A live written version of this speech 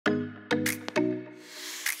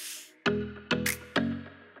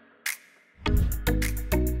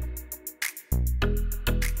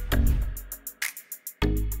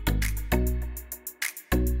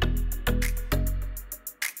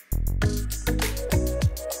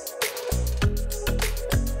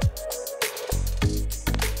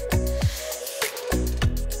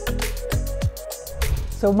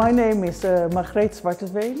So my name is MARGREET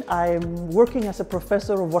𝘭'𝘬𝑚. I'm working as a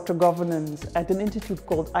professor of water governance at an institute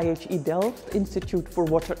called IHE Delft, Institute for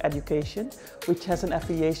Water Education, which has an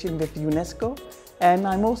affiliation with UNESCO. And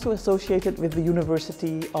I'm also associated with the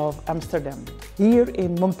University of Amsterdam. Here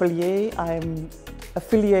in Montpellier, I'm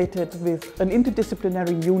affiliated with an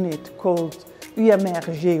interdisciplinary unit called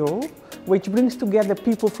𝘬𝘰𝘯𝘵, which brings together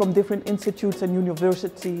people from different institutes and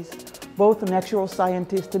universities, both natural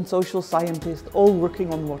scientists and social scientists, all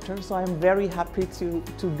working on water. So I'm very happy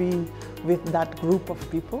to be with that group of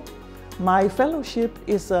people. My fellowship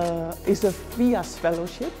is a FIAS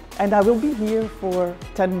fellowship, and I will be here for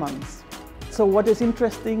 10 months. So what is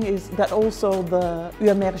interesting is that also the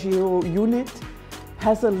𝘬𝘰𝘯𝘤𝘯 unit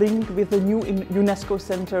has a link with the new UNESCO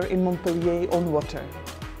Center in Montpellier on water.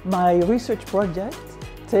 My research project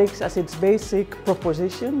takes as its basic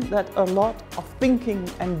proposition that a lot of thinking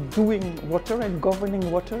and doing water and governing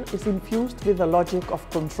water is infused with a logic of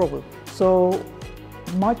control. So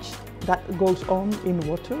much that goes on in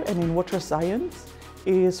water and in water science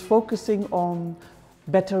is focusing on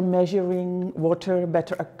better measuring water,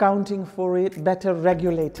 better accounting for it, better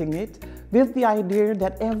regulating it, with the idea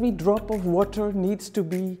that every drop of water needs to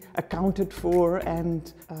be accounted for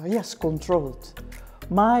and, yes, controlled.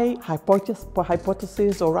 My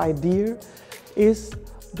hypothesis or idea is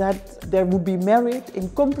that there would be merit in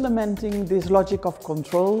complementing this logic of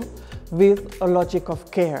control with a logic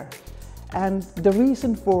of care. And the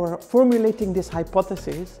reason for formulating this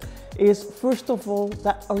hypothesis is, first of all,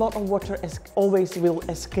 that a lot of water always will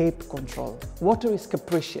escape control. Water is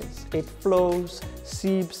capricious. It flows,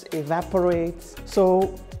 seeps, evaporates.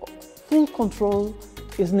 So full control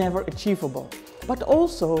is never achievable. But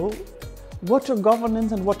also, water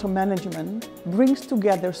governance and water management brings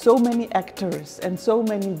together so many actors and so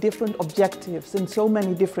many different objectives and so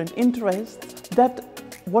many different interests that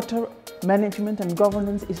water management and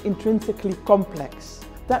governance is intrinsically complex.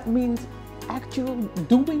 That means actual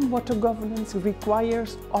doing water governance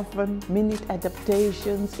requires often minute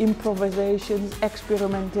adaptations, improvisations,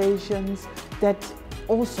 experimentations that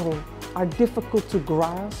also are difficult to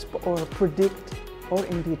grasp or predict or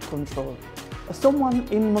indeed control. Someone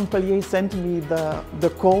in Montpellier sent me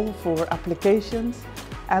the call for applications,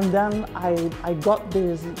 and then I got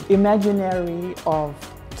this imaginary of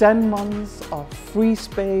 10 months of free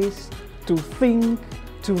space to think,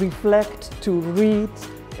 to reflect, to read.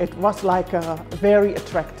 It was like very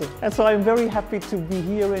attractive. And so I'm very happy to be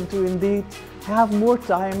here and to indeed have more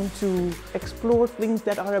time to explore things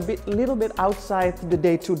that are little bit outside the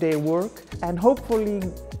day-to-day work, and hopefully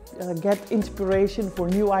get inspiration for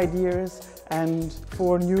new ideas and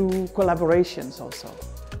for new collaborations also.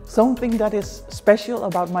 Something that is special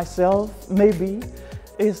about myself, maybe,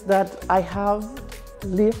 is that I have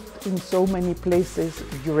lived in so many places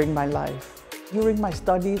during my life. During my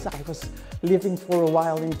studies, I was living for a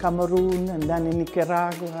while in Cameroon and then in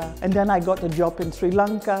Nicaragua. And then I got a job in Sri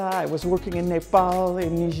Lanka. I was working in Nepal,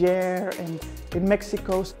 in Niger, and in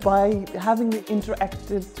Mexico. By having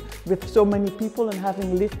interacted with so many people and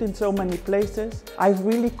having lived in so many places, I've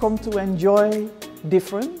really come to enjoy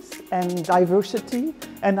difference and diversity,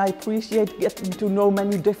 and I appreciate getting to know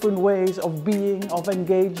many different ways of being, of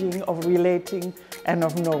engaging, of relating, and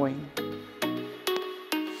of knowing.